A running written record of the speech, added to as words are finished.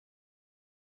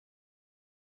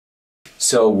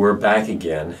So we're back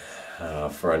again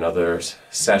for another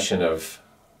session of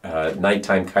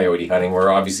nighttime coyote hunting. We're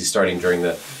obviously starting during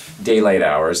the daylight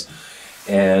hours,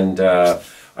 and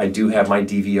I do have my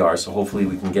DVR, so hopefully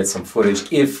we can get some footage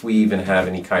if we even have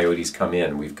any coyotes come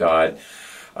in. We've got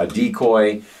a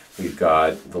decoy, we've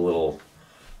got the little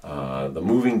the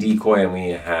moving decoy, and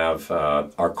we have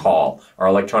our call, our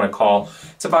electronic call.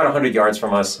 It's about 100 yards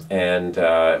from us, and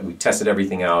we tested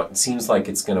everything out. It seems like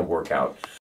it's going to work out.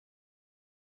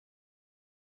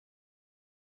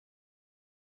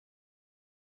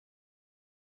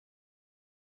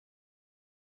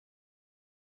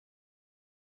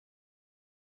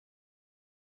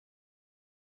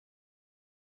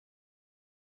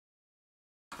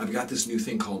 I've got this new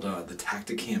thing called the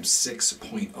Tactacam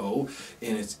 6.0,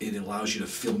 and it allows you to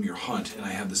film your hunt, and I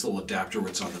have this little adapter where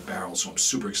it's on the barrel, so I'm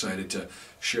super excited to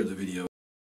share the video.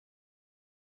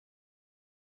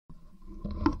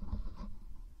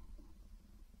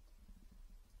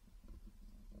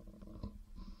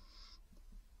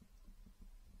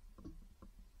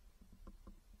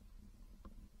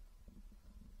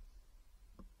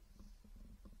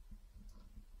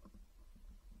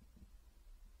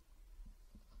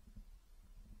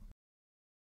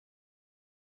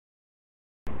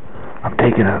 I'm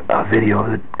taking a video of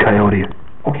the coyote.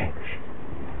 Okay.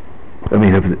 I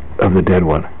mean, of the dead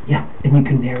one. Yeah, and you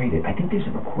can narrate it. I think there's a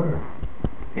recorder.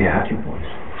 Yeah. With your voice.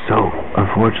 So,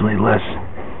 unfortunately, Les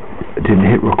didn't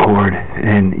hit record,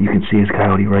 and you can see his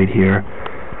coyote right here.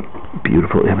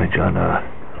 Beautiful image on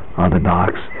the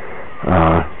Knox.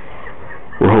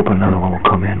 We're hoping another one will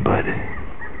come in, but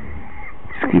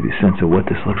just give you a sense of what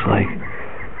this looks like.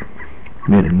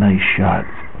 Made a nice shot.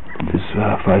 This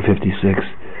 556.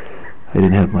 I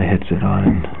didn't have my headset on,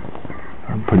 and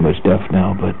I'm pretty much deaf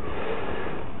now, but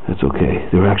that's okay.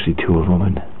 There were actually two of them,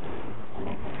 and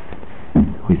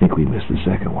we think we missed the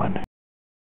second one.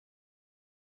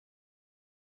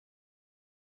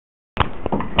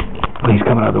 Oh, he's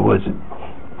coming out of the woods.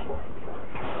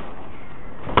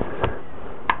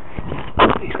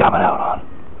 He's coming out on.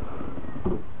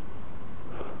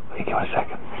 Wait, give me a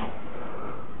second.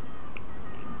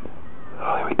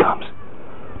 Oh, here he comes.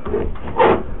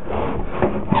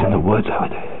 He's in the woods.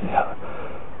 Yeah.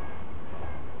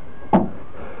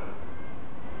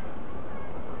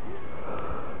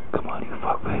 Come on, you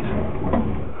fuckface.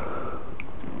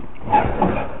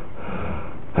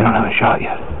 I don't have a shot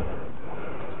yet.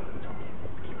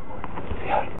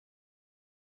 Yeah.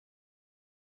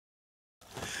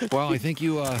 Well, I think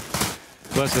you, Les,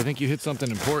 I think you hit something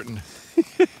important.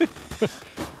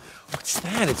 What's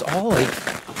that? It's all like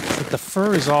the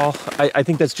fur is all... I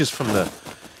think that's just from the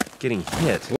getting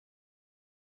hit.